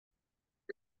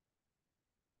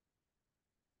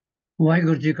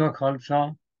ਵਾਹਿਗੁਰੂ ਜੀ ਕਾ ਖਾਲਸਾ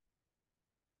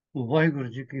ਵਾਹਿਗੁਰੂ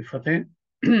ਜੀ ਕੀ ਫਤਿਹ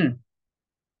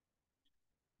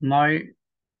My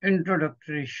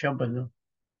introductory Shabad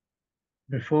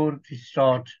before the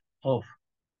start of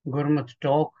Gurmat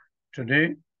talk today,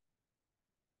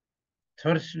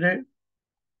 Thursday,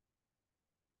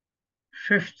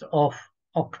 5th of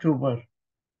October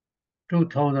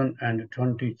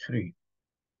 2023.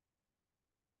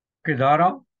 Kedara,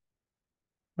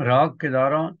 Rag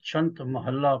Kedara Chhant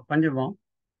Mahalla Panjwa,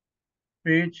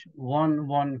 page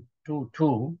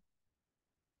 1122,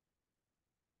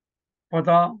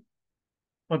 Pada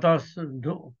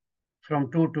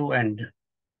from 2 to end.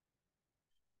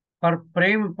 Par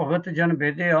prem bhagat jan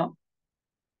bedaya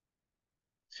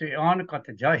se aan kat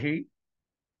jahi,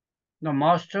 the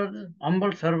master's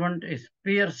humble servant is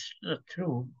pierced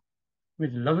through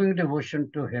with loving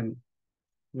devotion to him.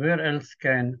 Where else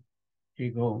can he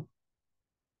go?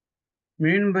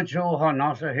 Meen bichoha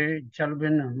na sahe jal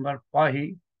bin mar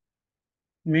pahi.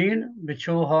 Meen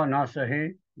bichoha na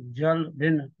sahe jal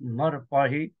bin mar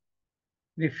pahi.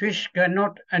 The fish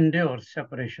cannot endure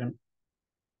separation,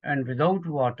 and without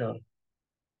water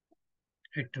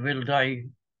it will die.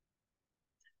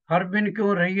 हर बिन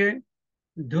क्यों रहिए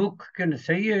दुख किन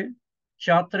सहिए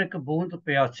चात्रिक बूंद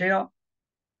प्यासिया.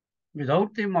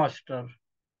 Without the master,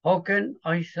 how can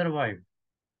I survive?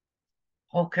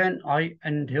 How can I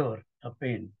endure the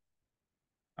pain?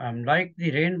 I am like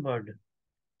the rainbird,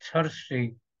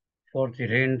 thirsty for the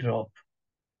raindrop.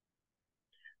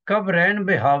 कब रैन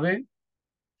बिहावे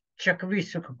चकवी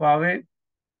सुख पावे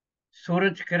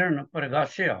सूरज किरण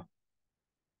प्रगास्या.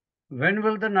 When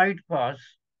will the night pass?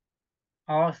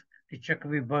 Asked the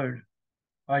chakvi bird.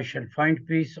 I shall find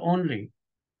peace only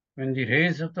when the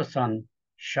rays of the sun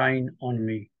shine on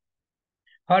me.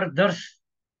 हर दर्श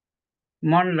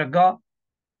मन लगा,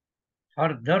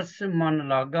 हर दर्श मन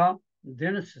लागा,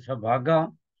 दिन सभागा,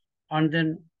 and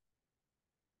then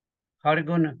हर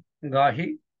गुण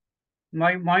गाही.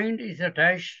 My mind is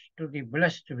attached to the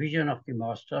blessed vision of the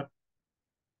Master.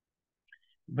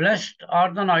 Blessed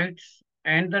are the nights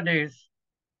and the days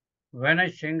when I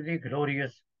sing the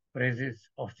glorious praises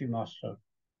of the Master.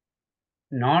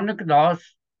 Nanak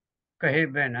Das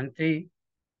kahe benanti,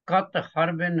 kat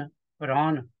har bin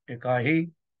pran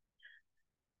tikahi.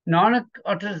 Nanak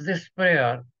utters this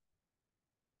prayer.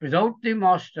 Without the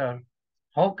Master,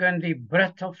 how can the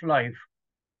breath of life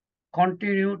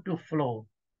continue to flow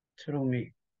through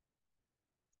me?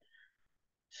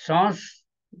 सांस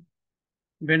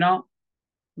बिना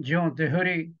ज्यों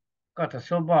देहरी कथ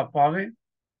शोभा पावे.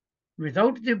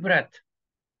 Without the breath,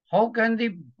 how can the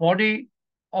body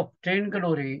obtain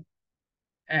glory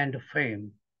and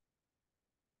fame?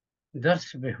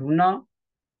 दस बेहुना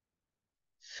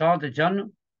साध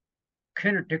जन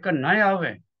खिन thicken न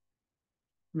आवे.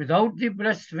 Without the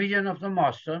blessed vision of the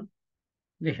Master,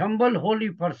 the humble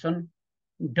holy person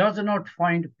does not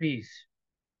find peace,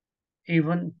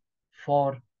 even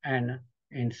for an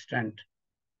instant.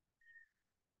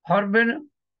 हर बिन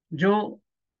जो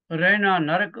रहना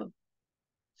नरक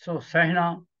सो सहना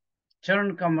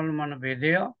चरण कमल मन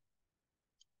वेदया.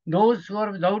 Those who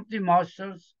are without the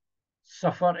masters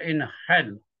suffer in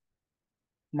hell.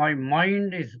 My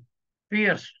mind is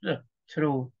pierced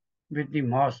through with the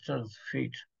master's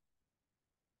feet.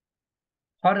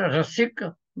 हर रसिक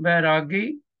बैरागी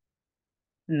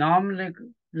नाम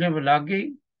live लागी,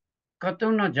 कतु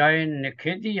न जाए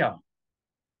निखेदिया.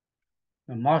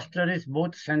 The master is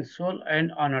both sensual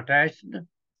and unattached.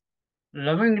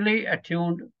 Lovingly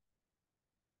attuned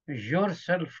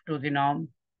yourself to the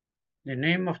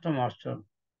name of the Master.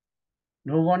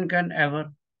 No one can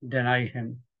ever deny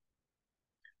him.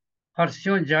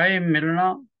 हर्ष्यों जाए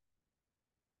मिलना,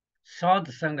 साध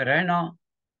संग रहना,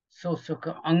 सो सुख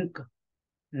अंक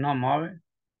न मावे.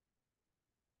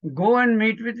 Go and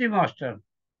meet with the Master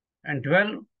and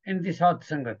dwell in the Sadh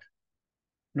Sangat.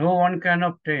 No one can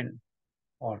obtain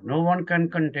or no one can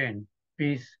contain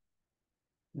peace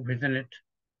within it.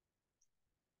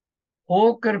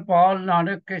 O Kirpal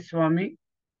Nanak ke Swami,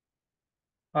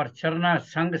 our Charna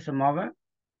Sang Samava.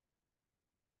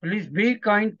 Please be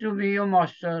kind to me, O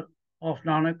Master of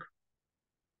Nanak,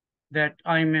 that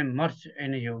I may merge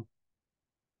in you.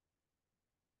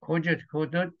 Khojat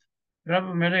khodat,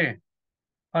 Rab mile,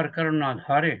 har karuna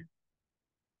dhare.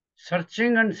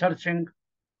 Searching and searching,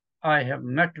 I have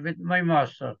met with my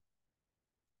Master,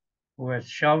 who has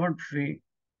showered me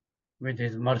with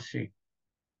his mercy,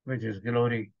 with his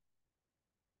glory.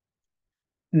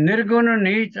 Nirgun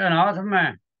neech anath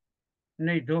mein,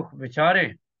 nahi dukh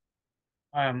vichare.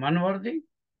 I am unworthy,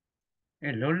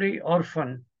 a lowly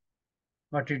orphan,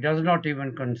 but he does not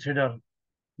even consider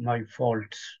my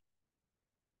faults.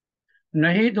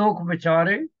 नहीं दोख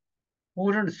विचारे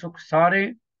पूर्ण सुख सारे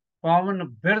पावन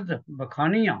बिरद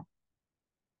बखानियां.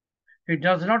 He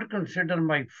does not consider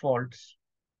my faults.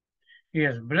 He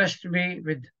has blessed me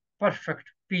with perfect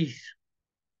peace.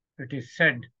 It is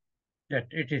said that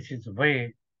it is his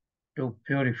way to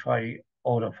purify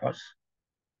all of us.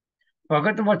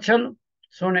 Bhagat Vachal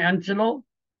Sone Anchalo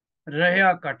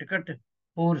Rahya Katkat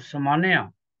Pur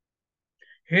Samanya.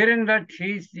 Hearing that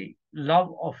he is the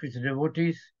love of his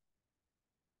devotees,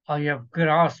 I have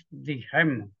grasped the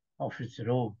hem of his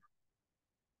robe.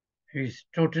 He is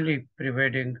totally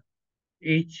pervading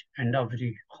each and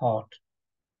every heart.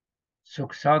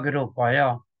 Sukh Sagaro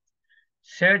Paya,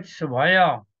 Sej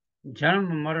Subhaya, Janam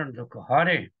Maran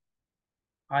Dukhare.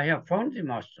 I have found the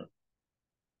Master.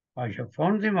 I have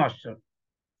found the Master,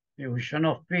 the ocean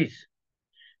of peace,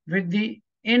 with the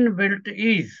inbuilt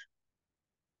ease.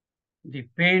 The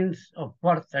pains of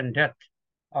birth and death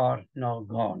are now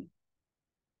gone.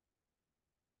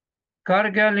 कर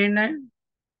गया लीने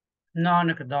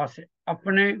नानक दास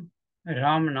अपने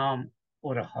राम नाम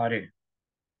और हारे.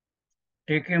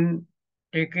 Taking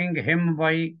him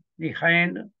by the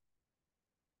hand,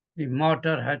 the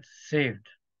martyr has saved.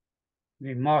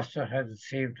 The master has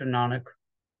saved Nanak,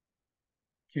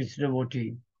 his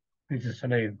devotee, his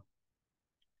slave.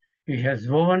 He has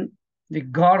woven the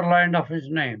garland of his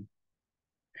name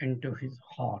into his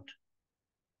heart.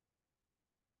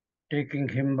 Taking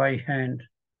him by hand,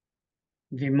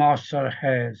 the master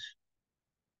has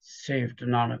saved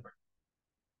Nanak.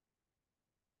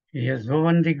 He has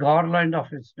woven the garland of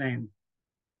his name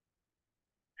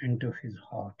into his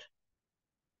heart.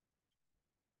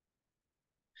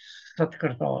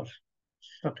 Satkartar,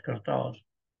 Satkartar,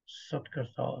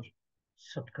 Satkartar,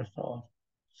 Satkartar,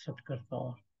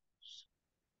 Satkartar.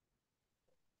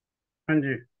 हाँ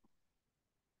जी.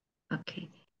 Okay.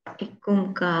 एक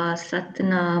ओंकार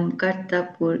सतनाम करता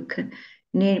पुरख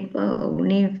निर्भव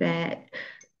निर्वैर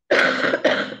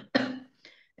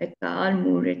अकाल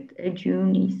मूर्त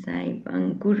अजूनी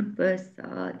साईं गुर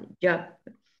प्रसाद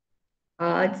जप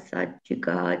आज सच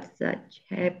गाज सच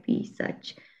है भी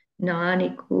सच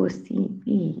नानक होसी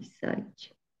भी सच.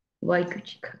 वाहिगुरू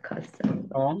जी का खालसा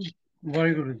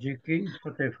वाहिगुरू जी की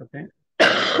फतेह फतेह.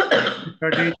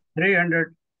 Study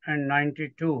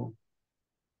 392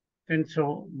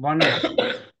 301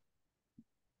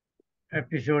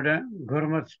 एपिसोड है.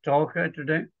 गुरमत स्टॉक है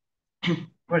टुडे.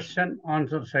 क्वेश्चन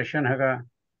आंसर सेशन हैगा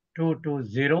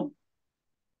 220.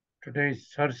 Today is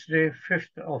Thursday,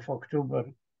 5th of October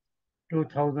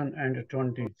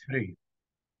 2023.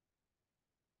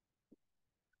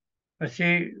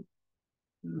 ਅਸੀਂ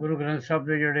ਗੁਰੂ ਗ੍ਰੰਥ ਸਾਹਿਬ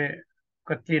ਦੇ ਜਿਹੜੇ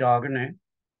 31 ਰਾਗ ਨੇ,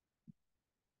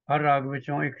 ਹਰ ਰਾਗ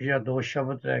ਵਿੱਚੋਂ ਇੱਕ ਜਾਂ ਦੋ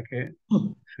ਸ਼ਬਦ ਲੈ ਕੇ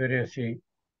ਫਿਰ ਅਸੀਂ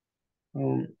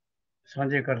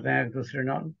ਸਾਂਝੇ ਕਰਦੇ ਹਾਂ ਇੱਕ ਦੂਸਰੇ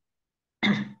ਨਾਲ.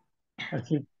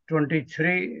 ਅਸੀਂ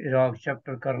 23 ਰਾਗ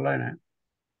ਚੈਪਟਰ ਕਰ ਲੈਣਾ.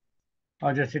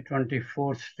 ਅੱਜ ਅਸੀਂ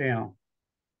 24th ਤੇ ਹਾਂ.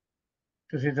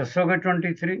 ਤੁਸੀਂ ਦੱਸੋਗੇ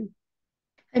 23?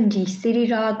 जी. श्री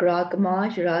राग राग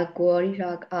माज राग गौरी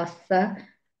राग आस्था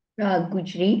राग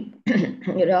गुजरी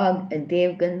राग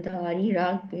देवगंधारी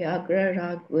राग व्याघ्र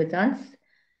राग वेदांस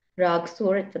राग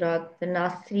सोरत राग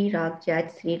तनासरी राग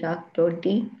जैतश्री राग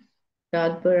टोडी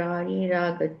राग बरारी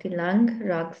राग तिलंग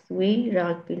राग सुई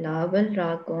राग बिलावल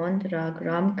राग गोंद राग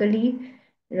रामकली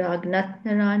राग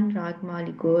नतनारायण राग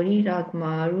मालिगोरी राग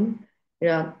मारू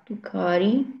राग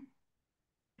तुखारी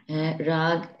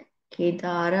राग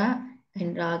केदारा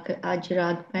and राग आज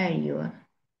राग भैरव.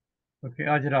 Okay,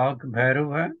 आज राग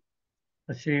भैरव है.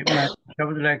 ਅਸੀਂ ਮੈਂ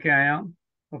ਸ਼ਬਦ ਲੈ ਕੇ ਆਇਆ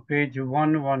ਉਹ ਪੇਜ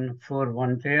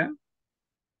 1141 ਤੇ ਹੈ.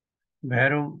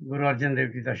 ਭੈਰਵ ਗੁਰੂ ਅਰਜਨ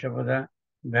ਦੇਵ ਜੀ ਦਾ ਸ਼ਬਦ ਹੈ.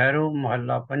 ਭੈਰਵ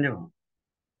ਮਹੱਲਾ ਪੰਜਵਾਂ.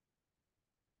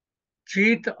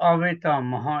 ਚੀਤ ਆਵੇ ਤਾਂ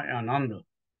ਮਹਾ ਆਨੰਦ.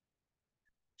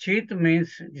 ਚੀਤ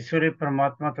ਮੀਨਸ ਜਿਸ ਵੇਲੇ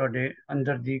ਪਰਮਾਤਮਾ ਤੁਹਾਡੇ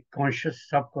ਅੰਦਰ ਦੀ ਕੌਨਸ਼ੀਅਸ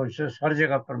ਸਬ ਕੌਨਸ਼ੀਅਸ ਹਰ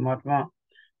ਜਗ੍ਹਾ ਪਰਮਾਤਮਾ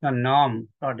ਦਾ ਨਾਮ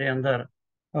ਤੁਹਾਡੇ ਅੰਦਰ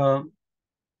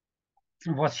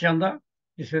ਵਸ ਜਾਂਦਾ,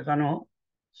 ਜਿਸ ਵੇਲੇ ਤੁਹਾਨੂੰ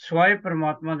ਸਵਾਏ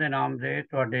ਪਰਮਾਤਮਾ ਦੇ ਨਾਮ ਦੇ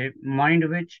ਤੁਹਾਡੇ ਮਾਈਂਡ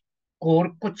ਵਿੱਚ ਹੋਰ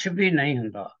ਕੁਛ ਵੀ ਨਹੀਂ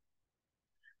ਹੁੰਦਾ.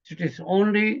 It is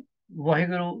only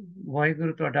Waheguru.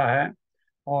 Waheguru ਤੁਹਾਡਾ ਹੈ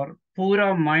ਔਰ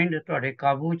ਪੂਰਾ ਮਾਈਂਡ ਤੁਹਾਡੇ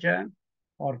ਕਾਬੂ 'ਚ ਹੈ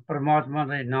ਔਰ ਪਰਮਾਤਮਾ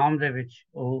ਦੇ ਨਾਮ ਦੇ ਵਿੱਚ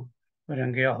ਉਹ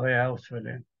ਰੰਗਿਆ ਹੋਇਆ ਉਸ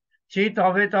ਵੇਲੇ. ਚੀਤ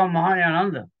ਆਵੇ ਤਾਂ ਮਹਾ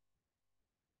ਆਨੰਦ.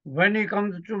 when he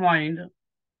comes to mind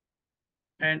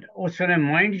and ਉਸ ਵੇਲੇ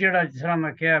ਮਾਈਂਡ ਜਿਹੜਾ ਜਿਸ ਤਰ੍ਹਾਂ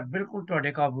ਮੈਂ ਕਿਹਾ ਬਿਲਕੁਲ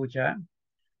ਤੁਹਾਡੇ ਕਾਬੂ 'ਚ ਹੈ,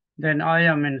 then I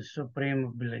am in supreme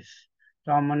bliss.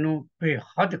 ਤਾਂ ਮੈਨੂੰ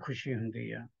ਬੇਹੱਦ ਖੁਸ਼ੀ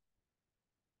ਹੁੰਦੀ ਹੈ.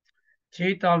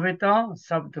 ਚੀਤ ਆਵੇ ਤਾਂ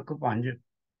ਸਭ ਦੁੱਖ ਭੰਜ.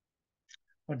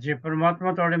 ਔਰ ਜੇ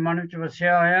ਪਰਮਾਤਮਾ ਤੁਹਾਡੇ ਮਨ ਵਿੱਚ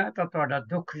ਵਸਿਆ ਹੋਇਆ ਤਾਂ ਤੁਹਾਡਾ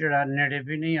ਦੁੱਖ ਜਿਹੜਾ ਨੇੜੇ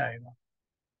ਵੀ ਨਹੀਂ ਆਏਗਾ.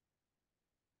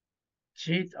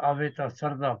 ਚੀਤ ਆਵੇ ਤਾਂ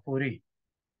ਸਰਦਾ ਪੂਰੀ.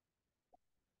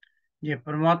 ਜੇ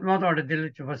ਪਰਮਾਤਮਾ ਤੁਹਾਡੇ ਦਿਲ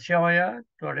ਵਿੱਚ ਵਸਿਆ ਹੋਇਆ,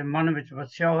 ਤੁਹਾਡੇ ਮਨ ਵਿੱਚ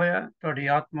ਵਸਿਆ ਹੋਇਆ, ਤੁਹਾਡੀ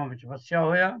ਆਤਮਾ ਵਿੱਚ ਵਸਿਆ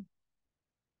ਹੋਇਆ,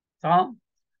 ਤਾਂ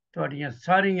ਤੁਹਾਡੀਆਂ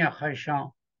ਸਾਰੀਆਂ ਖਾਹਿਸ਼ਾਂ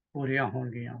ਪੂਰੀਆਂ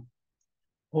ਹੋਣਗੀਆਂ।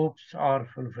 Hopes R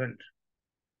fulfilled.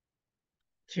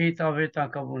 ਚੀਤ ਆਵੇ ਤਾਂ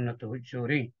ਕਬੂ ਨਾ ਤੋ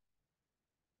ਚੋਰੀ।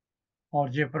 ਔਰ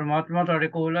ਜੇ ਪਰਮਾਤਮਾ ਤੁਹਾਡੇ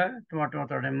ਕੋਲ ਹੈ, ਪਰਮਾਤਮਾ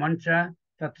ਤੁਹਾਡੇ ਮਨ 'ਚ ਹੈ,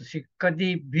 ਤਾਂ ਤੁਸੀਂ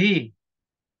ਕਦੀ ਵੀ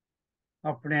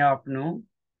ਆਪਣੇ ਆਪ ਨੂੰ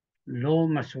ਲੋ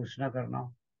ਮਹਿਸੂਸ ਨਾ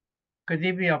ਕਰਨਾ,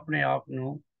 ਕਦੀ ਵੀ ਆਪਣੇ ਆਪ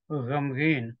ਨੂੰ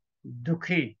ਗਮਗੀਨ,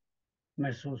 ਦੁਖੀ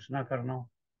ਮਹਿਸੂਸ ਨਾ ਕਰਨਾ।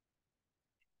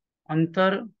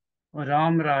 ਅੰਤਰ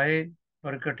ਰਾਮ ਰਾਏ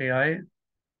ਪ੍ਰਗਟ ਆਏ।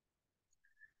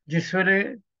 ਜਿਸ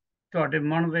ਵੇਲੇ ਤੁਹਾਡੇ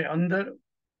ਮਨ ਦੇ ਅੰਦਰ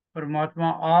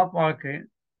ਪਰਮਾਤਮਾ ਆਪ ਆ ਕੇ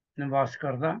ਨਿਵਾਸ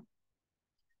ਕਰਦਾ,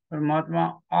 ਪਰਮਾਤਮਾ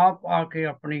ਆਪ ਆ ਕੇ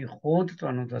ਆਪਣੀ ਹੋਂਦ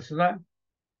ਤੁਹਾਨੂੰ ਦੱਸਦਾ,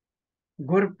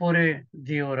 ਗੁਰਪੁਰੇ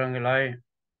ਦਿਓ ਰੰਗ ਲਾਏ,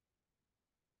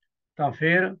 ਤਾਂ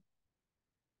ਫਿਰ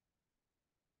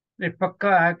ਇਹ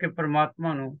ਪੱਕਾ ਹੈ ਕਿ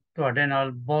ਪਰਮਾਤਮਾ ਨੂੰ ਤੁਹਾਡੇ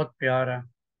ਨਾਲ ਬਹੁਤ ਪਿਆਰ ਹੈ।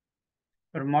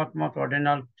 ਪਰਮਾਤਮਾ ਤੁਹਾਡੇ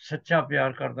ਨਾਲ ਸੱਚਾ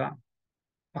ਪਿਆਰ ਕਰਦਾ,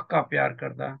 ਪੱਕਾ ਪਿਆਰ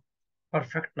ਕਰਦਾ,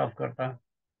 ਪਰਫੈਕਟ ਲਵ ਕਰਦਾ।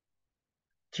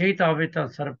 ਚੀਤ ਆਵੇ ਤਾਂ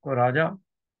ਸਰਬ ਕੋ ਰਾਜਾ।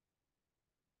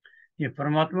 ਜੇ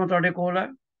ਪਰਮਾਤਮਾ ਤੁਹਾਡੇ ਕੋਲ ਹੈ,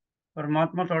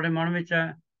 ਪਰਮਾਤਮਾ ਤੁਹਾਡੇ ਮਨ ਵਿੱਚ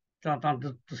ਹੈ, ਤਾਂ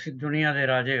ਤੁਸੀਂ ਦੁਨੀਆ ਦੇ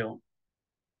ਰਾਜੇ ਹੋ।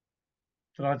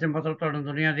 ਰਾਜੇ ਮਤਲਬ ਤੁਹਾਨੂੰ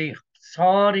ਦੁਨੀਆ ਦੀ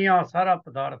ਸਾਰਾ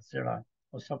ਪਦਾਰਥ ਜਿਹੜਾ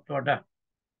ਉਹ ਸਭ ਤੁਹਾਡਾ।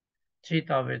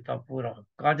 ਚੀਤ ਆਵੇ ਤਾਂ ਪੂਰਾ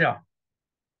ਕਾਜਾ।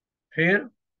 ਫਿਰ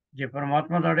ਜੇ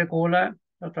ਪਰਮਾਤਮਾ ਤੁਹਾਡੇ ਕੋਲ ਹੈ,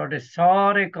 ਤਾਂ ਤੁਹਾਡੇ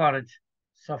ਸਾਰੇ ਕਾਰਜ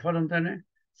ਸਫਲ ਹੁੰਦੇ ਨੇ,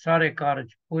 ਸਾਰੇ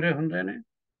ਕਾਰਜ ਪੂਰੇ ਹੁੰਦੇ ਨੇ,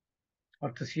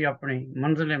 ਔਰ ਤੁਸੀਂ ਆਪਣੀ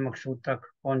ਮੰਜ਼ਿਲ ਮਕਸੂਦ ਤੱਕ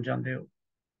ਪਹੁੰਚ ਜਾਂਦੇ ਹੋ।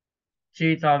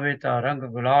 ਚੀਤ ਆਵੇ ਤਾਂ ਰੰਗ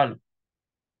ਗੁਲਾਲ।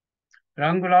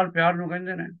 ਰੰਗ ਗੁਲਾਲ ਪਿਆਰ ਨੂੰ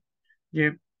ਕਹਿੰਦੇ ਨੇ।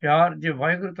 ਜੇ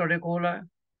ਵਾਹਿਗੁਰੂ ਤੁਹਾਡੇ ਕੋਲ ਹੈ,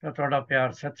 ਤਾਂ ਤੁਹਾਡਾ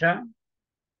ਪਿਆਰ ਸੱਚਾ,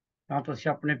 ਤਾਂ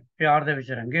ਤੁਸੀਂ ਆਪਣੇ ਪਿਆਰ ਦੇ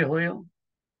ਵਿੱਚ ਰੰਗੇ ਹੋਏ ਹੋ।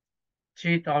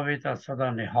 ਚੀਤ ਆਵੇ ਤਾਂ ਸਦਾ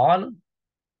ਨਿਹਾਲ।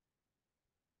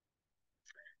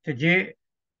 ਤੇ ਜੇ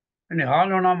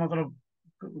ਨਿਹਾਲ ਹੋਣਾ ਮਤਲਬ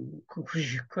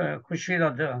ਖੁਸ਼ੀ ਦਾ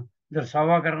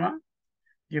ਦਰਸਾਵਾ ਕਰਨਾ।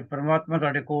 ਜੇ ਪਰਮਾਤਮਾ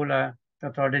ਤੁਹਾਡੇ ਕੋਲ ਹੈ,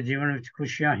 ਤਾਂ ਤੁਹਾਡੇ ਜੀਵਨ ਵਿੱਚ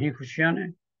ਖੁਸ਼ੀਆਂ ਹੀ ਖੁਸ਼ੀਆਂ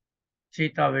ਨੇ।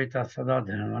 ਚੀਤ ਆਵੇ ਤਾਂ ਸਦਾ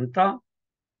ਧਨਵੰਤਾ।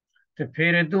 ਤੇ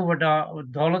ਫਿਰ ਇਦੋਂ ਵੱਡਾ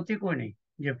ਦੌਲਤ ਹੀ ਕੋਈ ਨਹੀਂ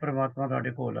ਜੇ ਪਰਮਾਤਮਾ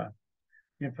ਤੁਹਾਡੇ ਕੋਲ ਹੈ।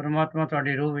 ਜੇ ਪਰਮਾਤਮਾ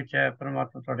ਤੁਹਾਡੀ ਰੂਹ ਵਿੱਚ ਹੈ,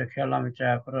 ਪਰਮਾਤਮਾ ਤੁਹਾਡੇ ਖਿਆਲਾਂ ਵਿੱਚ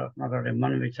ਹੈ, ਪਰਮਾਤਮਾ ਤੁਹਾਡੇ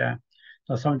ਮਨ ਵਿੱਚ ਹੈ,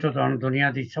 ਤਾਂ ਸਮਝੋ ਤੁਹਾਨੂੰ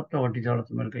ਦੁਨੀਆ ਦੀ ਸਭ ਤੋਂ ਵੱਡੀ ਦੌਲਤ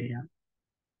ਮਿਲ ਗਈ ਹੈ।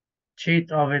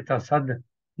 ਚੀਤ ਆਵੇ ਤਾਂ ਸਦ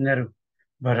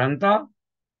ਨਿਰਭਰੰਤਾ।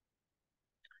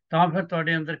 ਤਾਂ ਫਿਰ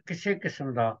ਤੁਹਾਡੇ ਅੰਦਰ ਕਿਸੇ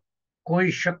ਕਿਸਮ ਦਾ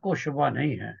ਕੋਈ ਸ਼ੱਕੋ ਸ਼ੁਬਾ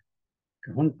ਨਹੀਂ ਹੈ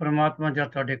ਕਿ ਹੁਣ ਪਰਮਾਤਮਾ ਜਦ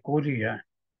ਤੁਹਾਡੇ ਕੋਲ ਹੀ ਹੈ,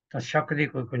 ਤਾਂ ਸ਼ੱਕ ਦੀ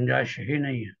ਕੋਈ ਗੁੰਜਾਇਸ਼ ਹੀ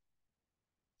ਨਹੀਂ ਹੈ।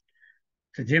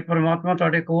 ਤੇ ਜੇ ਪਰਮਾਤਮਾ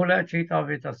ਤੁਹਾਡੇ ਕੋਲ ਹੈ, ਚੀਤ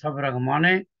ਆਵੇ ਤਾਂ ਸਭ ਰੰਗ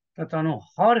ਮਾਣੇ, ਤਾਂ ਤੁਹਾਨੂੰ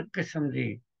ਹਰ ਕਿਸਮ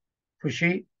ਦੀ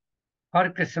ਖੁਸ਼ੀ, ਹਰ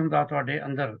ਕਿਸਮ ਦਾ ਤੁਹਾਡੇ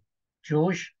ਅੰਦਰ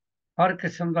ਜੋਸ਼, ਹਰ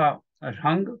ਕਿਸਮ ਦਾ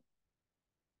ਰੰਗ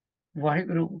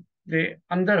ਵਾਹਿਗੁਰੂ ਦੇ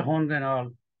ਅੰਦਰ ਹੋਣ ਦੇ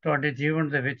ਨਾਲ ਤੁਹਾਡੇ ਜੀਵਨ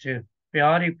ਦੇ ਵਿੱਚ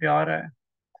ਪਿਆਰ ਹੀ ਪਿਆਰ ਹੈ,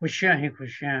 ਖੁਸ਼ੀਆਂ ਹੀ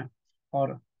ਖੁਸ਼ੀਆਂ।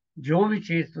 ਔਰ ਜੋ ਵੀ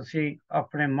ਚੀਜ਼ ਤੁਸੀਂ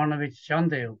ਆਪਣੇ ਮਨ ਵਿੱਚ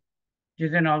ਚਾਹੁੰਦੇ ਹੋ,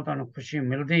 ਜਿਹਦੇ ਨਾਲ ਤੁਹਾਨੂੰ ਖੁਸ਼ੀ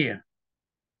ਮਿਲਦੀ ਹੈ,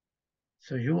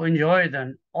 so you enjoy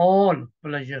then all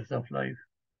ਪਲੇਜ਼ਰਸ of life.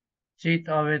 ਚੀਤ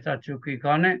ਆਵੇ ਤਾਂ ਚੁੱਕੀ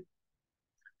ਕਾਨੇ।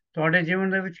 ਤੁਹਾਡੇ ਜੀਵਨ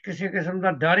ਦੇ ਵਿੱਚ ਕਿਸੇ ਕਿਸਮ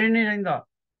ਦਾ ਡਰ ਹੀ ਨਹੀਂ ਰਹਿੰਦਾ,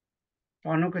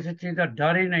 ਤੁਹਾਨੂੰ ਕਿਸੇ ਚੀਜ਼ ਦਾ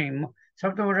ਡਰ ਹੀ ਨਹੀਂ।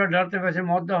 ਸਭ ਤੋਂ ਵੱਡਾ ਡਰ ਤੇ ਵੈਸੇ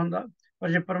ਮੌਤ ਦਾ ਹੁੰਦਾ, ਪਰ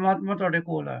ਜੇ ਪਰਮਾਤਮਾ ਤੁਹਾਡੇ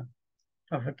ਕੋਲ ਹੈ,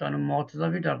 ਤਾਂ ਫਿਰ ਤੁਹਾਨੂੰ ਮੌਤ ਦਾ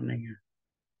ਵੀ ਡਰ ਨਹੀਂ ਹੈ।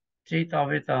 ਚੀਤ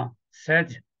ਆਵੇ ਤਾਂ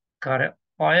ਸਹਿਜ ਘਰ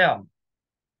ਪਾਇਆ।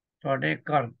 ਤੁਹਾਡੇ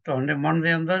ਘਰ, ਤੁਹਾਡੇ ਮਨ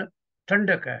ਦੇ ਅੰਦਰ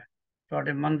ਠੰਡਕ ਹੈ,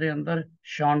 ਤੁਹਾਡੇ ਮਨ ਦੇ ਅੰਦਰ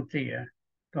ਸ਼ਾਂਤੀ ਹੈ,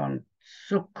 ਤੁਹਾਨੂੰ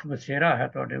ਸੁੱਖ ਬਸੇਰਾ ਹੈ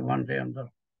ਤੁਹਾਡੇ ਮਨ ਦੇ ਅੰਦਰ।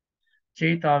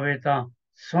 ਚੀਤ ਆਵੇ ਤਾਂ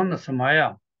ਸੁਨ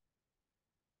ਸਮਾਇਆ।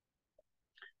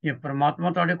 ਜੇ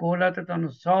ਪਰਮਾਤਮਾ ਤੁਹਾਡੇ ਕੋਲ ਹੈ, ਤਾਂ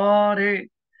ਤੁਹਾਨੂੰ ਸਾਰੇ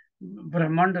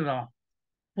ਬ੍ਰਹਿਮੰਡ ਦਾ,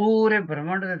 ਪੂਰੇ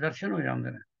ਬ੍ਰਹਿਮੰਡ ਦੇ ਦਰਸ਼ਨ ਹੋ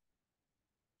ਜਾਂਦੇ ਨੇ।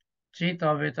 ਚੀਤ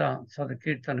ਆਵੇ ਤਾਂ ਸਦ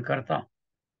ਕੀਰਤਨ ਕਰਤਾ।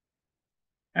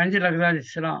 ਇੰਝ ਲੱਗਦਾ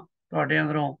ਜਿਸ ਤਰ੍ਹਾਂ ਤੁਹਾਡੇ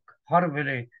ਅੰਦਰੋਂ ਹਰ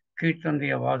ਵੇਲੇ ਕੀਰਤਨ ਦੀ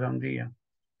ਆਵਾਜ਼ ਆਉਂਦੀ ਹੈ।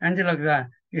 ਇੰਝ ਲੱਗਦਾ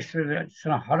ਇਸ ਵੇਲੇ ਜਿਸ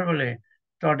ਤਰ੍ਹਾਂ ਹਰ ਵੇਲੇ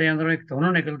ਤੁਹਾਡੇ ਅੰਦਰੋਂ ਇੱਕ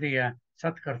ਧੁਨ ਨਿਕਲਦੀ ਹੈ,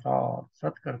 ਸਤ ਕਰਤਾਰ,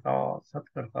 ਸਤ ਕਰਤਾਰ, ਸਤ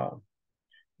ਕਰਤਾਰ।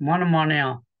 ਮਨ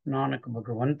ਮਾਨਿਆ ਨਾਨਕ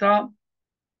ਭਗਵੰਤਾ।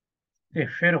 ਤੇ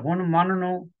ਫਿਰ ਹੁਣ ਮਨ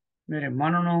ਨੂੰ, ਮੇਰੇ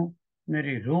ਮਨ ਨੂੰ,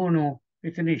 ਮੇਰੀ ਰੂਹ ਨੂੰ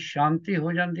ਇਤਨੀ ਸ਼ਾਂਤੀ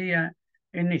ਹੋ ਜਾਂਦੀ ਹੈ,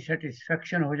 ਇੰਨੀ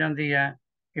ਸੈਟਿਸਫੈਕਸ਼ਨ ਹੋ ਜਾਂਦੀ ਹੈ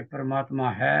ਕਿ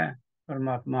ਪਰਮਾਤਮਾ ਹੈ,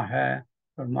 ਪਰਮਾਤਮਾ ਹੈ,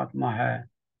 ਪਰਮਾਤਮਾ ਹੈ।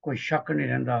 ਕੋਈ ਸ਼ੱਕ ਨਹੀਂ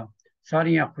ਰਹਿੰਦਾ,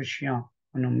 ਸਾਰੀਆਂ ਖੁਸ਼ੀਆਂ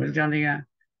ਮੈਨੂੰ ਮਿਲ ਜਾਂਦੀਆਂ।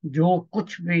 ਜੋ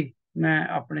ਕੁਛ ਵੀ ਮੈਂ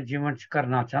ਆਪਣੇ ਜੀਵਨ 'ਚ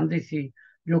ਕਰਨਾ ਚਾਹੁੰਦੀ ਸੀ,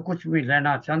 ਜੋ ਕੁਛ ਵੀ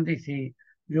ਲੈਣਾ ਚਾਹੁੰਦੀ ਸੀ,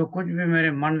 ਜੋ ਕੁਝ ਵੀ ਮੇਰੇ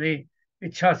ਮਨ ਦੀ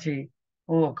ਇੱਛਾ ਸੀ,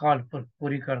 ਉਹ ਅਕਾਲ ਪੁਰਖ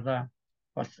ਪੂਰੀ ਕਰਦਾ।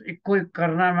 ਬਸ ਇੱਕੋ ਹੀ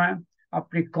ਕਰਨਾ, ਮੈਂ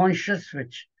ਆਪਣੀ ਕੌਨਸ਼ੀਅਸ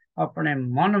ਵਿੱਚ, ਆਪਣੇ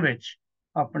ਮਨ ਵਿੱਚ,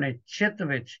 ਆਪਣੇ ਚਿੱਤ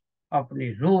ਵਿੱਚ,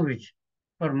 ਆਪਣੀ ਰੂਹ ਵਿੱਚ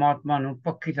ਪਰਮਾਤਮਾ ਨੂੰ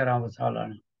ਪੱਕੀ ਤਰ੍ਹਾਂ ਵਸਾ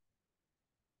ਲੈਣਾ।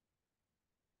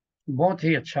 ਬਹੁਤ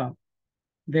ਹੀ ਅੱਛਾ,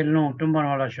 ਦਿਲ ਨੂੰ ਟੁੰਬਣ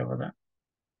ਵਾਲਾ ਸ਼ਬਦ ਹੈ।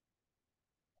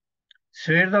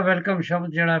 ਸਵੇਰ ਦਾ ਵੈਲਕਮ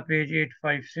ਸ਼ਬਦ ਜਿਹੜਾ ਪੇਜ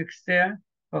 856 ਤੇ ਹੈ,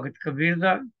 ਭਗਤ ਕਬੀਰ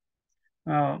ਦਾ।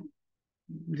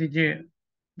 ਦੀਜੇ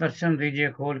ਦਰਸ਼ਨ ਦੀਜੇ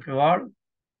ਖੋਲ ਕੇ ਵਾੜ,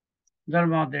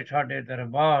 ਦਰਬਾਰ ਦੇ ਠਾਡੇ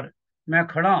ਦਰਬਾਰ। ਮੈਂ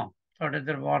ਖੜਾ ਤੁਹਾਡੇ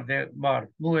ਦਰਬਾਰ ਦੇ ਬਾਹਰ,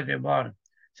 ਬੂਹੇ ਦੇ ਬਾਹਰ।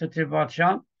 ਸੱਚੇ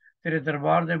ਪਾਤਸ਼ਾਹ ਤੇਰੇ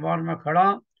ਦਰਬਾਰ ਦੇ ਬਾਹਰ ਮੈਂ ਖੜਾ,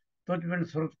 ਤੁਝ ਬਿਨ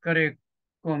ਸੁਰਤ ਕਰੇ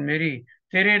ਕੋ ਮੇਰੀ।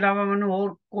 ਤੇਰੇ ਇਲਾਵਾ ਮੈਨੂੰ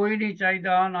ਹੋਰ ਕੋਈ ਨਹੀਂ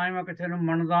ਚਾਹੀਦਾ, ਨਾ ਹੀ ਮੈਂ ਕਿਸੇ ਨੂੰ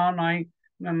ਮੰਨਦਾ, ਨਾ ਹੀ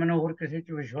ਮੈਨੂੰ ਹੋਰ ਕਿਸੇ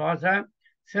 'ਚ ਵਿਸ਼ਵਾਸ ਹੈ,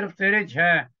 ਸਿਰਫ ਤੇਰੇ 'ਚ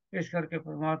ਹੈ। ਇਸ ਕਰਕੇ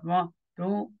ਪਰਮਾਤਮਾ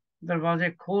ਤੂੰ ਦਰਵਾਜ਼ੇ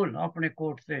ਖੋਲ ਆਪਣੇ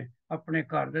ਕੋਟ ਤੇ, ਆਪਣੇ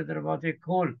ਘਰ ਦੇ ਦਰਵਾਜ਼ੇ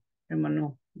ਖੋਲ ਤੇ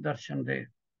ਮੈਨੂੰ ਦਰਸ਼ਨ ਦੇ।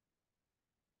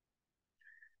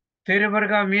 तेरे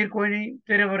वर्गा अमीर कोई नहीं,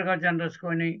 तेरे वर्गा जनरस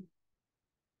कोई नहीं,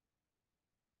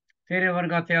 तेरे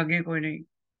वर्गा त्यागी कोई नहीं।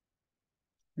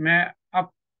 मैं अब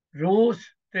रोज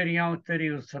तेरी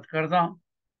उस्सत करदा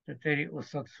ते तेरी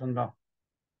उस्सत सुनदा।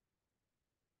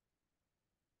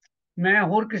 मैं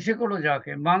होर किसी को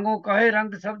जाके मांगो काहे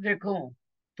रंग सब देखो,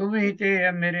 तुम ही ते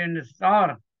है मेरे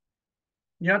निस्तार।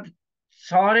 जद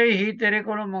सारे ही तेरे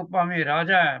को, भावें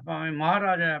राजा है, भावें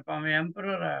महाराजा है, भावें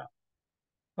एम्परर है,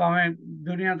 भावें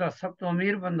दुनिया का सब तो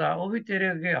अमीर बंदा, वो भी तेरे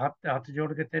अगे हथ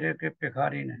जोड़ के तेरे अगे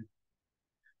भिखारी ने।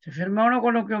 तो फिर मैं उन्होंने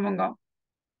को क्यों मंगा?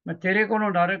 मैं तेरे को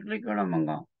डायरेक्टली क्यों ना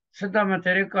मंगा? सीधा मैं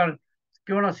तेरे घर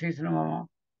क्यों ना सीस नवावा?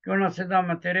 क्यों ना सीधा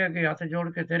मैं तेरे अगे हथ जोड़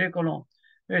के तेरे को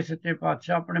सच्चे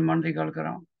पातशाह अपने मन की गल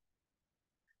करा।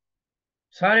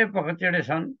 सारे भगत जेडे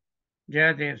सन,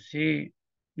 जयदेव सी,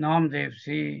 नामदेव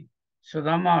सी,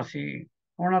 सुदामा सी,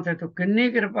 उन्होंने ते तू किन्नी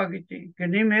कृपा की,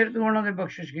 किन्नी मेहर तू उन्होंने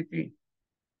बख्शिश की।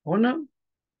 हुण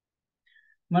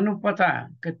मैनू पता है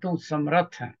कि तू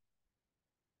समर्थ है,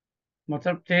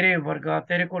 मतलब तेरे वर्गा,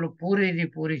 तेरे को पूरी दी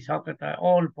पूरी ताकत है,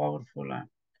 ऑल पावरफुल है।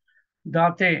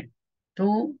 दाते तू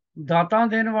दाता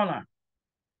देने वाला है,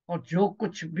 और जो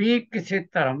कुछ भी किसी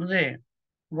धर्म के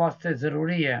वास्ते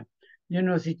जरूरी है,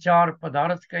 जिन्हों असी चार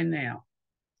पदार्थ कहने आ,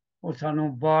 वो सानू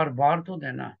बार बार तो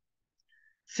देना है।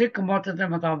 सिख मत के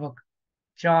मुताबिक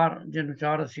चार, जिन्हों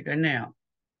चार असी कहने आ,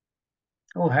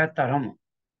 वो है धर्म।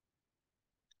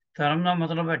 धर्म का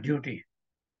मतलब है ड्यूटी।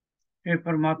 ये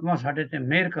परमात्मा साडे ते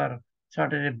मेहर कर,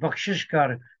 साडे ते बख्शिश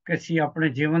कर कि असी अपने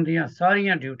जीवन दियां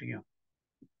सारियां ड्यूटियां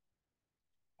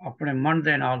अपने मन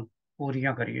दे नाल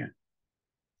पूरियां करिए।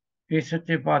 ये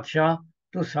सच्चे पातशाह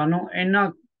तू सानू इन्ना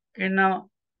इन्ना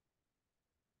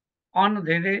अन्न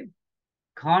दे दे,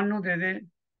 खाण नू दे दे,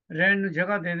 रहन नू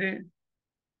जगह दे दे,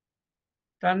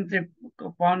 तन ते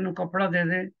पान नू कपड़ा दे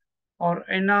दे, और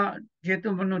इन्ना जे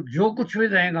तू मैनू जो कुछ भी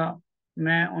देगा,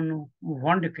 मैं उन्होंने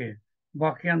वंड के,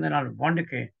 बाकियां दे नाल वंड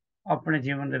के अपने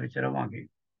जीवन दे विच रवांगी।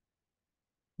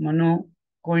 मैनू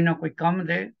कोई ना कोई काम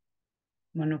दे,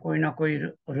 मैनू कोई ना कोई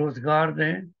रोजगार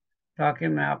दे, ताकि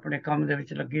मैं अपने काम दे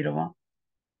विच लगी रवां।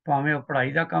 भावें वो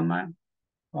पढ़ाई का काम है,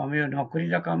 भावें वो नौकरी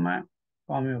का काम है,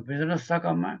 भावें वो बिजनेस का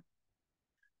काम है।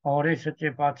 और ये सच्चे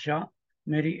पातशाह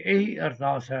मेरी यही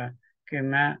अरदास है कि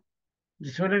मैं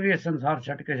जिस वेले भी इस संसार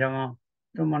छड्ड के जावां,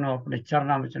 तो मैनू अपने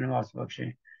चरणों में निवास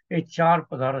बख्शे। ये चार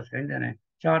पदार्थ कहते हैं,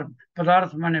 चार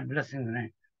पदार्थ मैंने ब्लैसिंग ने।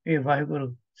 ये वाहिगुरु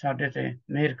साडे ते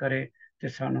मेहर करे ते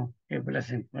सानू ये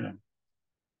ब्लैसिंग मिलन।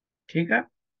 ठीक है,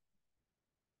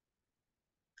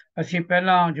 असी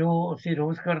पहला जो असी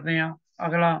रोज करते हैं,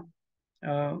 अगला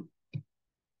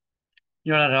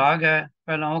जो राग है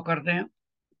पहला वो करते हैं।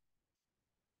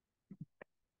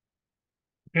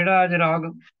 केड़ा अज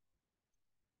राग?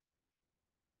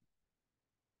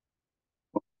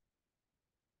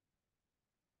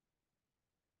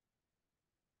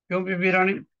 क्यों बीबी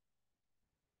रानी?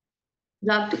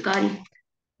 राग तुकारी।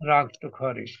 राग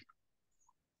तुखारी।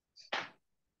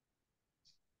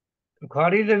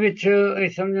 तुखारी दे विच ये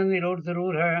समझण दी लोड़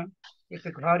जरूर है कि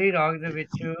तुखारी राग दे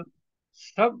विच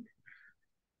सब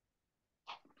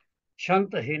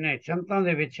छंत ही ने, छंतां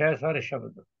दे विच है सारे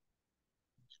शब्द।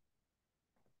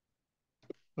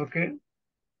 ओके,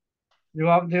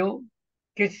 जवाब दो,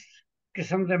 किस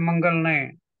किस्म के मंगल ने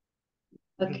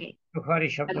Okay. तुखारी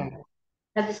शब्दों में?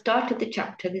 At the start of the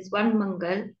chapter, there's one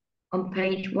Mangal on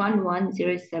page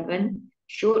 1107,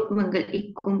 short Mangal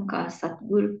Ikkum Ka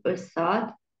Satgur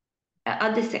Prasad.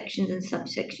 Other sections and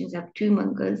subsections have two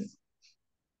Mangals.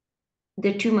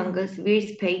 The two Mangals,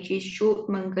 various pages, short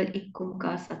Mangal Ikkum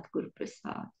Ka Satgur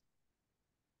Prasad.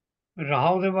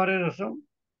 राहाव के बारे दसो।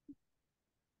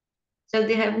 So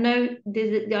there are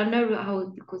no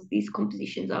Rahul because these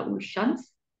compositions are all shants.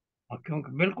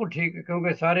 क्योंकि बिल्कुल ठीक है,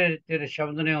 क्योंकि सारे तेरे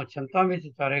शब्द ने वो छंता में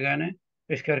उतारे गए ने,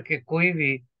 इस करके कोई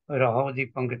भी राहाव की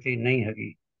पंक्ति नहीं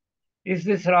हैगी। Is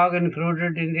this rag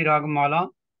included in the rag mala?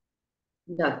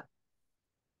 No.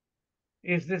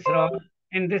 Is this rag,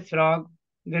 in this rag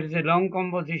there is a long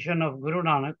composition of Guru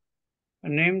Nanak.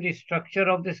 Name the structure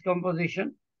of this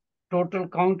composition, total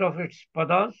count of its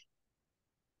padas,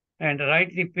 and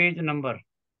write the page number.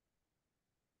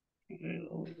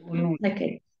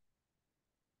 Okay.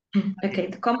 Okay,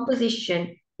 the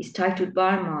composition is titled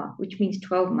Barma, which means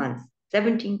 12 months,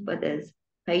 17 padas,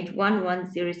 page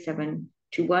 1107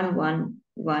 to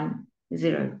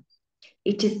 1110.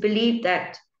 It is believed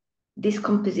that this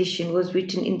composition was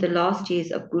written in the last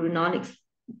years of Guru Nanak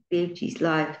Dev Ji's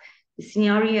life. The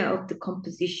scenario of the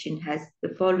composition has the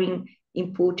following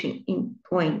important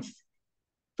points.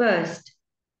 First,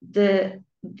 the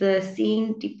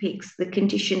scene depicts the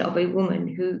condition of a woman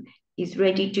who is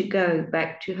ready to go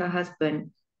back to her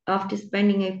husband after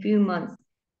spending a few months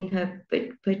in her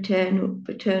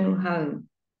paternal house.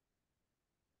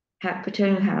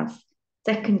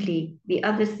 Secondly, the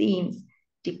other scenes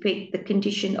depict the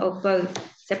condition of both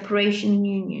separation and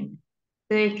union.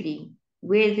 Thirdly,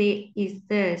 where there is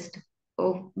thirst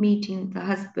of meeting the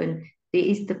husband, there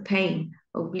is the pain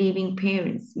of leaving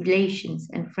parents, relations,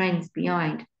 and friends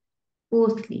behind.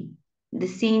 Fourthly, the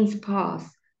scenes pass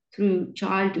through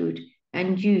childhood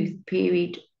and youth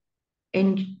period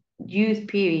in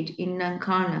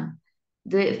Nankana,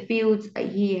 the fields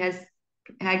he had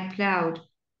ploughed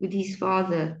with his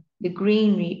father, the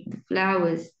greenery, the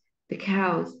flowers, the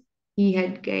cows he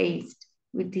had gazed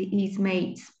with his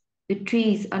mates, the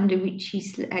trees under which he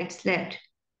had slept,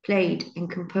 played and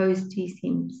composed his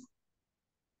hymns.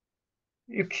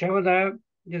 एक शब्द है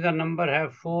जिसका number है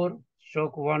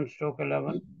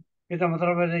 4/1/11 ਇਹਦਾ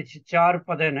ਮਤਲਬ ਇਹਦੇ ਵਿੱਚ 4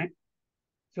 ਪਦੇ ਨੇ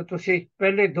ਸੋ ਤੁਸੀਂ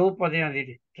ਪਹਿਲੇ 2 ਪਦਿਆਂ ਦੀ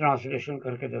ਟ੍ਰਾਂਸਲੇਸ਼ਨ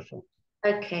ਕਰਕੇ ਦੱਸੋ.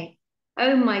 Okay.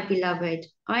 Oh, my beloved,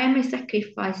 I am a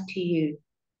sacrifice to you.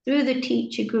 Through the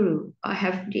teacher Guru, I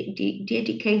have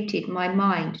dedicated my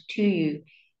mind to you.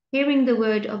 Hearing the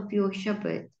word of your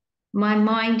Shabad, my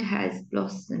mind has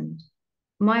blossomed.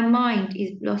 My mind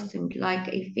is blossomed like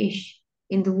a fish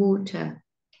in the water.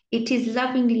 It is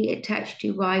lovingly attached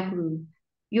to Vaheguru.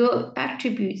 Your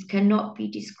attributes cannot be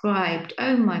described,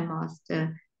 oh my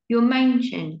master. Your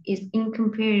mention is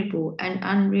incomparable and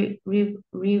unrivaled.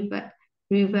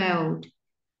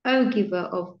 O giver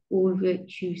of all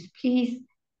virtues, please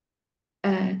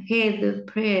hear the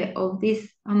prayer of this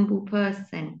humble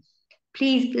person.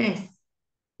 Please bless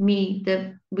me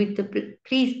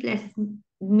please bless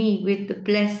me with the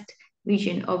blessed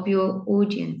vision of your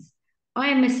audience. I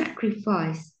am a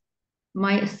sacrifice.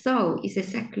 My soul is a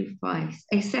sacrifice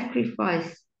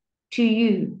to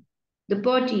you. The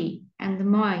body and the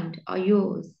mind are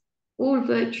yours. All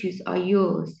virtues are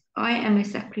yours. I am a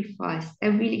sacrifice,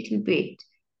 every little bit,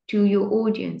 to your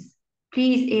audience.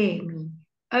 Please hear me.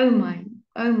 Oh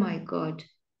my God.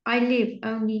 I live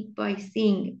only by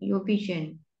seeing your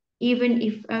vision, even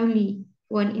if only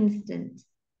for an instant.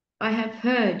 I have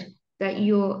heard that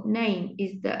your name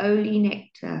is the holy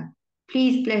nectar.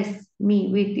 Please bless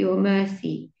me with your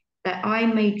mercy, that I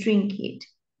may drink it.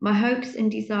 My hopes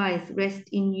and desires rest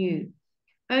in you.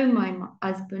 O my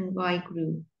husband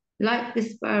Vaheguru, like the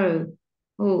sparrow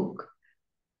hawk,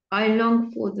 I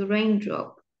long for the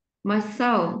raindrop. My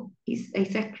soul is a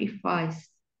sacrifice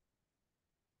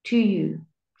to you.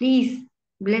 Please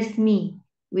bless me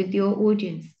with your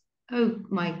audience. Oh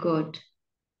my God.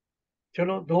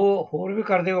 ਚਲੋ 2 ਹੋਰ ਵੀ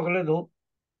ਕਰ ਦਿਓ ਅਗਲੇ 2.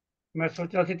 मैं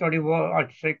सोचा थी थोड़ी वो आज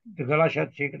से गला शायद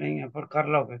ठीक नहीं है पर कर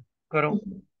लो करो.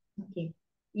 Okay.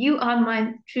 You are my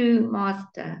true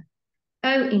master,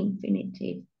 O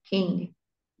infinite King.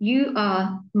 You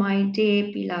are my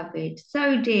dear beloved,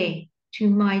 so dear to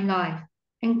my life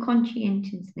and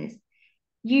conscientiousness.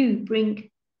 You bring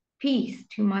peace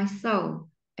to my soul,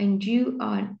 and you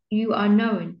are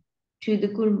known to the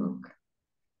Gurmukh.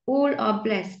 All are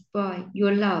blessed by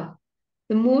your love.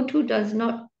 The mortal does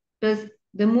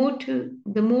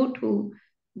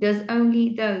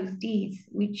only those deeds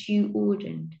which you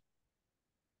ordained.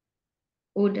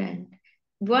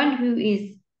 One who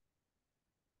is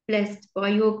blessed by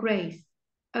your grace,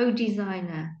 O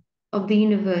designer of the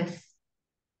universe,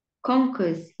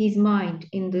 conquers his mind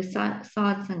in the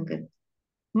Satsangat.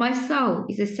 My soul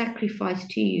is a sacrifice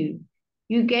to you.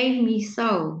 You gave me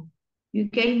soul. You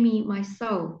gave me my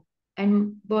soul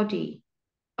and body.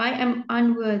 I am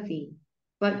unworthy,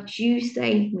 but you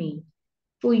saved me.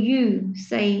 For you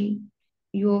save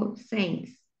your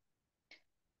saints.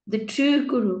 The true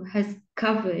Guru has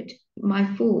covered my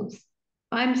faults.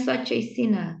 I am such a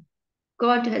sinner.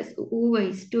 God has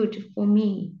always stood for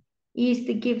me. He is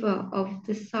the giver of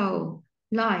the soul,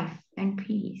 life, and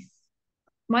peace.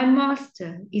 My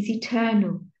master is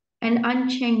eternal and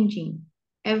unchanging,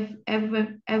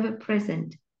 ever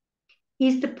present. He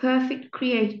is the perfect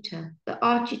creator, the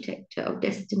architect of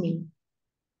destiny.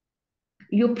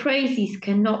 Your praises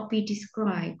cannot be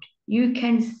described. You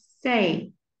can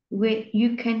say where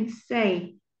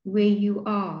you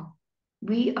are.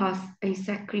 we are a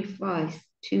sacrifice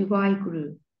to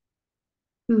Vaheguru,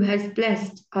 who has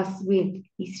blessed us with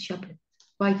his Shabad.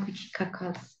 Vaheguru Ji Ka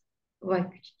Khalsa,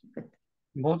 Vaheguru Ji Ki Fateh.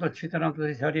 ਬਹੁਤ ਅੱਛੀ ਤਰ੍ਹਾਂ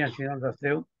ਤੁਸੀਂ ਸਾਰੀਆਂ ਚੀਜ਼ਾਂ ਦੱਸਦੇ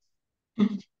ਹੋ।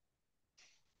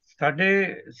 ਸਾਡੇ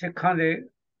ਸਿੱਖਾਂ ਦੇ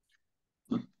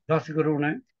 10 ਗੁਰੂ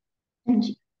ਨੇ।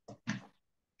 ਹਾਂਜੀ।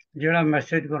 ਜਿਹੜਾ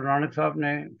ਮੈਸੇਜ ਗੁਰੂ ਨਾਨਕ ਸਾਹਿਬ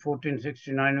ਨੇ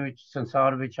 1469 ਵਿੱਚ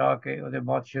ਸੰਸਾਰ ਵਿੱਚ ਆ ਕੇ ਉਹਦੇ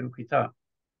ਬਾਅਦ ਸ਼ੁਰੂ ਕੀਤਾ,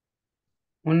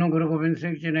 ਉਹਨੂੰ ਗੁਰੂ ਗੋਬਿੰਦ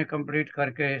ਸਿੰਘ ਜੀ ਨੇ ਕੰਪਲੀਟ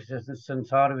ਕਰਕੇ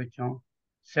ਸੰਸਾਰ ਵਿੱਚੋਂ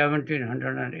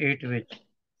 1708 ਵਿੱਚ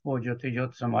ਉਹ ਜੋਤੀ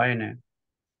ਜੋਤ ਸਮਾਏ ਨੇ।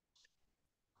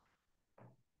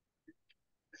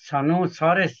 ਸਾਨੂੰ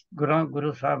ਸਾਰੇ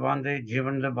ਗੁਰੂ ਸਾਹਿਬਾਨ ਦੇ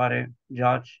ਜੀਵਨ ਦੇ ਬਾਰੇ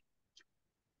ਜਾਂਚ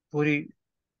ਪੂਰੀ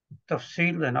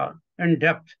ਤਫਸੀਲ ਦੇ ਨਾਲ ਇਨ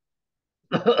ਡੈਪਥ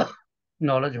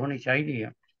ਨੌਲੇਜ ਹੋਣੀ ਚਾਹੀਦੀ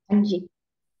ਹੈ। ਹਾਂਜੀ।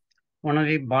 ਉਹਨਾਂ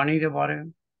ਦੀ ਬਾਣੀ ਦੇ ਬਾਰੇ,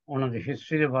 ਉਹਨਾਂ ਦੀ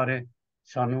ਹਿਸਟਰੀ ਦੇ ਬਾਰੇ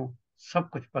ਸਾਨੂੰ ਸਭ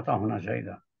ਕੁਝ ਪਤਾ ਹੋਣਾ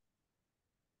ਚਾਹੀਦਾ।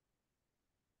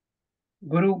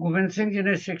 ਗੁਰੂ ਗੋਬਿੰਦ ਸਿੰਘ ਜੀ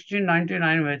ਨੇ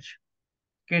 1699 ਵਿੱਚ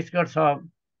ਕੇਸਗੜ੍ਹ ਸਾਹਿਬ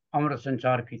ਅੰਮ੍ਰਿਤ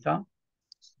ਸੰਚਾਰ ਕੀਤਾ।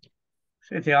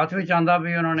 ਇਤਿਹਾਸ ਵਿੱਚ ਆਉਂਦਾ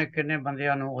ਵੀ ਉਹਨਾਂ ਨੇ ਕਿੰਨੇ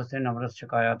ਬੰਦਿਆਂ ਨੂੰ ਉਸ ਦਿਨ ਅੰਮ੍ਰਿਤ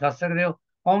ਛਕਾਇਆ, ਦੱਸ ਸਕਦੇ ਹੋ?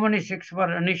 How many Sikhs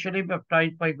were initially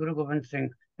baptized by Guru Gobind Singh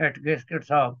at Keskar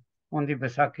Sahib on the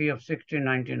Baisakhi of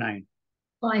 1699?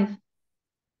 5.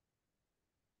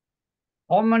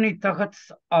 How many takhts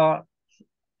are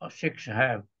Sikhs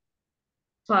have?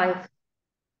 5.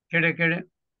 Kede?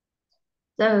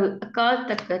 So Akal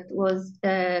Takht was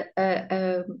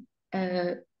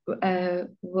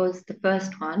the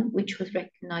first one, which was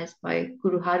recognized by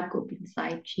Guru Har Gobind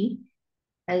Sahib Ji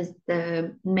as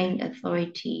the main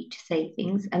authority to say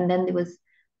things. And then there was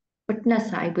Patna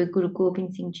Sahib, where Guru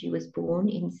Gobind Singh Ji was born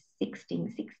in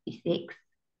 1666.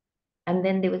 And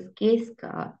then there was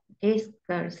Keskar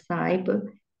Sahib,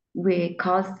 where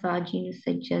Khalsa Ji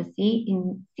Sajjasi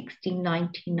in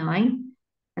 1699.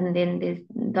 And then there's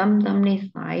Damdamne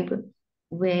Sahib,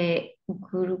 where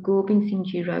Guru Gobind Singh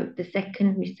Ji wrote the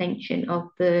second recension of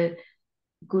the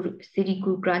Sri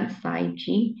Guru Granth Sahib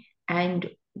Ji, and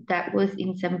that was in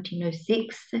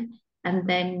 1706. And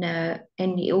then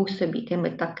and he also became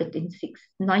a Takht in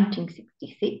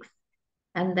 1966.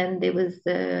 And then there was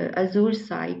Azur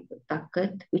Sahib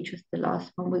Takht, which was the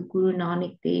last one, where Guru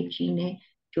Nanak Dev Ji ne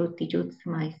Jyoti Jyot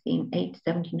Samai in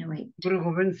 1708. Guru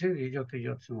Gobind Singh Ji Jyoti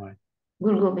Jyot Samai.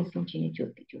 Guru Gobind Singh Ji ne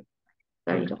Jyoti Jyot.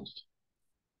 Very long.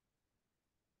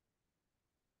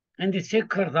 In the Sikh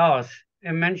Ardas,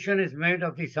 a mention is made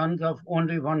of the sons of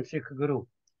only one Sikh Guru.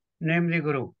 Name the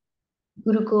Guru.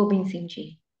 Guru Gobind Singh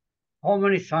Ji. How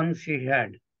many sons he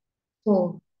had?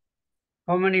 4.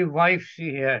 How many wives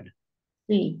he had?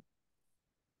 3.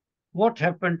 What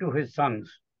happened to his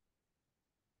sons?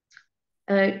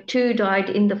 2 died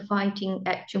in the fighting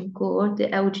at Kaur.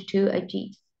 The elder 2,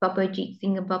 Baba Ajit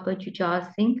Singh and Baba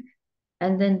Jujhar Singh.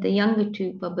 And then the younger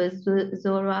 2 Babas,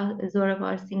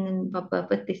 Zorawar Singh and Baba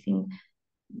Fateh Singh,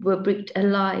 were bricked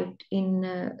alive in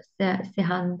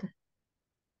Sehand.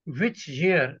 Which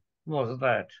year was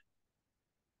that?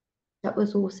 That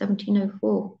was all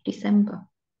 1704, December.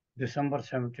 December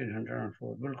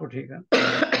 1704. Bilkul theek hai.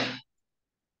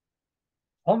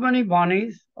 How many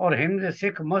banis or hymns a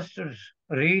Sikh must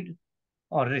read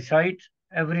or recite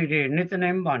every day?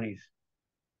 Nitnem banis.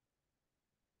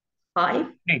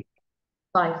 5? No.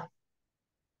 5.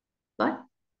 5?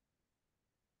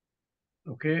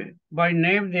 Okay. By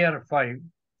name there are 5.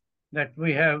 That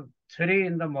we have 3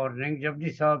 in the morning.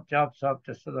 Japji Sahib, Chap Sahib,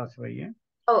 Tasada Svaiye.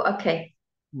 Oh, okay.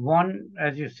 1,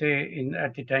 as you say,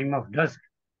 at the time of dusk,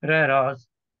 Rehras,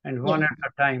 and 1 at the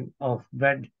time of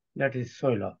bed, that is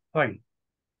Soila. Fine.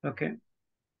 Okay.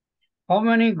 How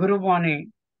many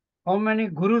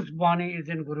Gurus Bani is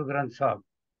in Guru Granth Sahib?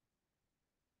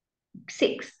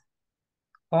 6.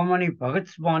 How many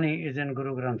Bhagats Bani is in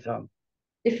Guru Granth Sahib?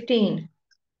 15.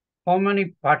 How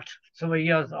many Pat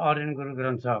Savaiyas are in Guru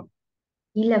Granth Sahib?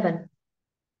 11.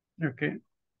 Okay.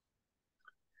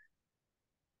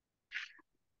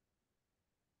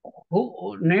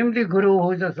 Who name the Guru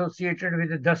who is associated with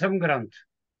the Dasam Granth?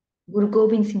 Guru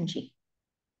Gobind Singh Ji.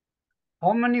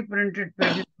 How many printed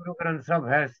pages Guru Granth Sahib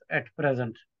has at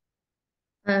present?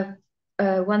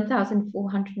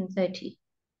 1430.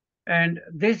 And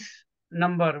this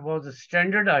number was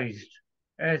standardized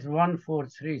as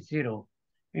 1430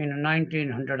 in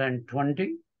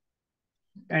 1920.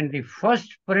 And the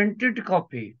first printed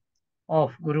copy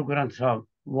of Guru Granth Sahib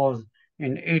was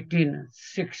in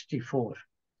 1864.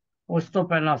 ਉਸ ਤੋਂ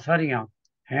ਪਹਿਲਾਂ ਸਾਰੀਆਂ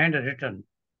hand written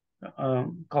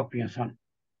ਕਾਪੀਆਂ ਸਨ.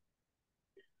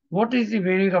 What is the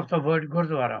meaning of the word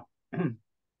Gurdwara? A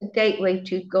gateway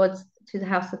to the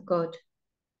house of God.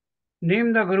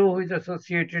 Name the Guru who is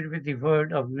associated with the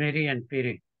word of Mary and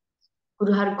Piri.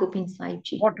 Guru Har Gobind Sahib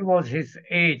Ji. What was his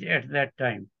age at that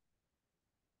time?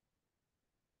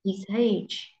 His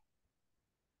age.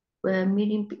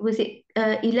 Was it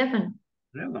 11?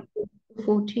 11.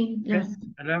 14? Yes,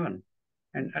 11.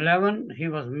 And 11, he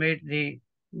was made the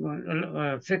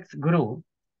sixth Guru,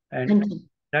 and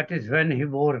that is when he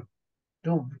wore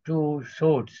two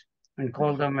swords and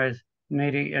called them as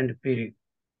Meri and Piri.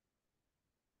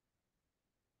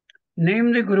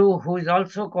 Name the Guru who is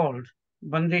also called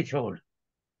Bandi Chhod.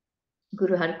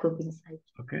 Guru Har Gobind Sahib.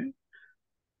 Okay.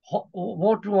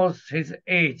 What was his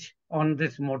age on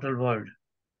this mortal world?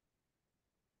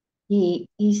 He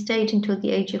stayed until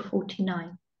the age of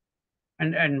 49.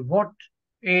 And what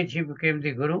age he became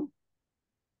the Guru?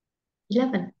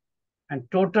 11. And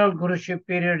total Guruship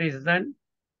period is then?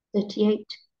 38.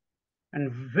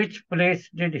 And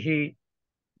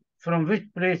from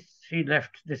which place he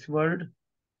left this world?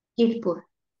 Kirpur.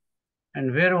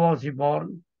 And where was he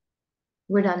born?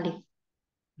 Vadali.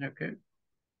 Okay.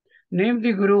 Name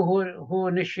the Guru who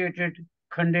initiated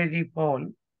Khande Di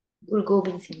Paul. Guru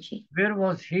Gobind Singh Ji. Where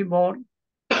was he born?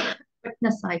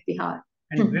 Patna Sahib, Bihar.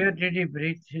 And where did he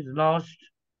breathe his last?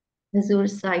 Hazur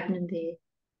Sahib Nandeed.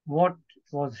 What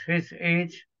was his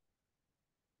age?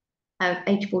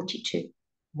 Age 42.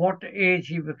 What age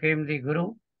he became the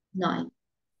Guru? 9.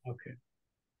 Okay.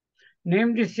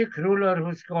 Name the Sikh ruler who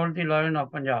is called the Lion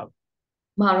of Punjab.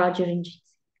 Maharaja Ranjit Singh.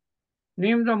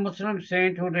 Name the Muslim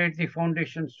saint who laid the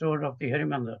foundation stone of the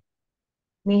Harimandir.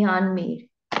 Mihan Mir.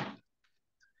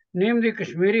 Name the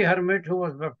Kashmiri hermit who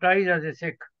was baptized as a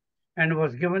Sikh and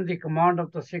was given the command of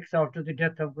the Sikhs after the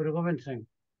death of Guru Gobind Singh.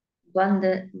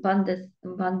 Banda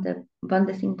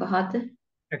Singh Bahadur.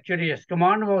 Actually, yes,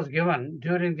 command was given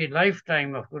during the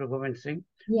lifetime of Guru Gobind Singh.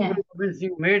 Yeah. Guru Gobind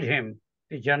Singh made him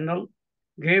the general,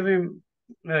 gave him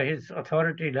his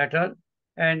authority letter,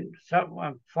 and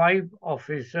 5 of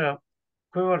his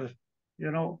quivers,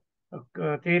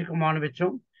 Tir command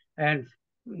vichum, and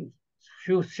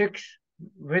few Sikhs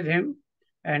with him,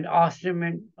 and asked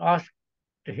him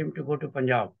to go to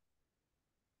Punjab.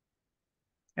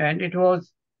 And it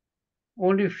was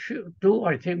only 2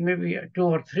 or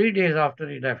 3 days after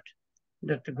he left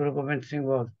that Guru Gobind Singh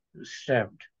was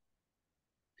stabbed.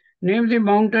 Name the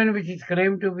mountain which is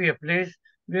claimed to be a place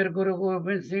where Guru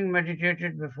Gobind Singh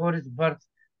meditated before his birth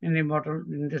in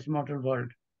this mortal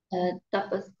world.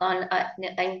 Hemkund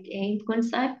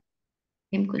Sahib.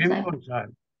 Hemkund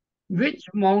Sahib. Which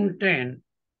mountain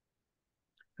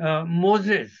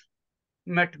Moses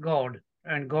met God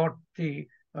and got the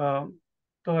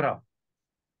Torah?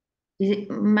 Is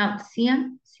it Mount Sinai?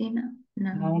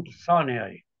 No. Mount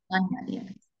Sinai.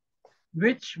 Yes.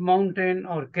 Which mountain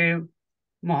or cave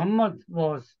Muhammad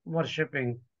was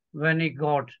worshipping when he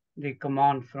got the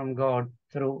command from God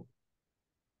through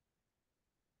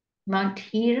Mount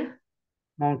Hira.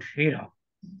 Mount Hira.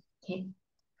 Okay.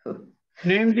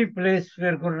 Name the place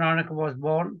where Guru Nanak was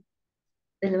born.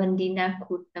 Talwandina,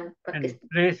 Pakistan. And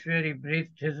place where he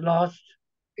breathed his last.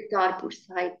 Kartarpur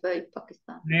Sahib,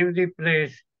 Pakistan. Name the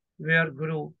place where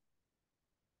Guru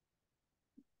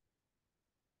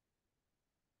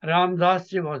Ramdas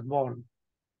Ji was born.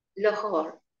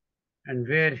 Lahore. And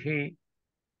where he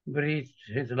breathed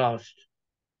his last.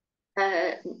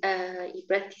 He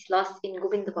breathed his last in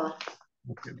Govindawal.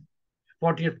 Okay.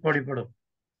 40th padi pado.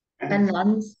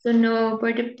 Anand suno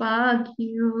pad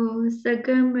paakyo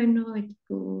sagamano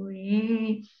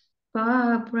pure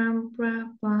papram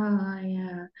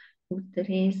prapaya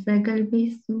utre sagal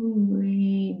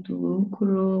bisure dukh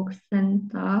rog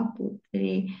santap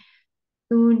utre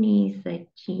suni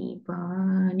sachi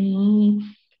bani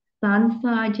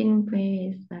सांसाजन पे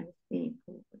sir से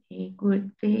पूरे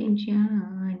गुरते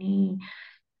जानी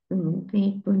सुनते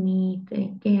पुनीत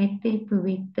कहते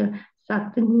पवित्र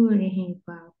सतगुर है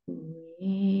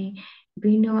बापुए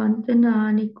बिनवंत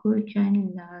नानक चन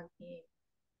लागे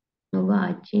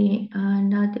वाचे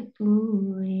आनंद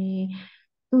पूरे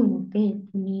सुनते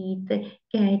पुनीत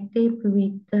कहते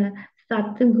पवित्र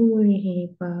सतगुर है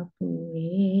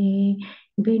बापुए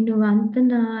बिनवंत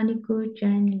नानक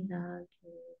चन लागे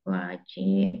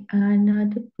वाचे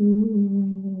आनंद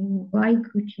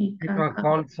वाहिगुरु जी का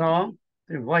खालसा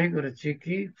वाहिगुरु जी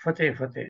की फतेह फतेह।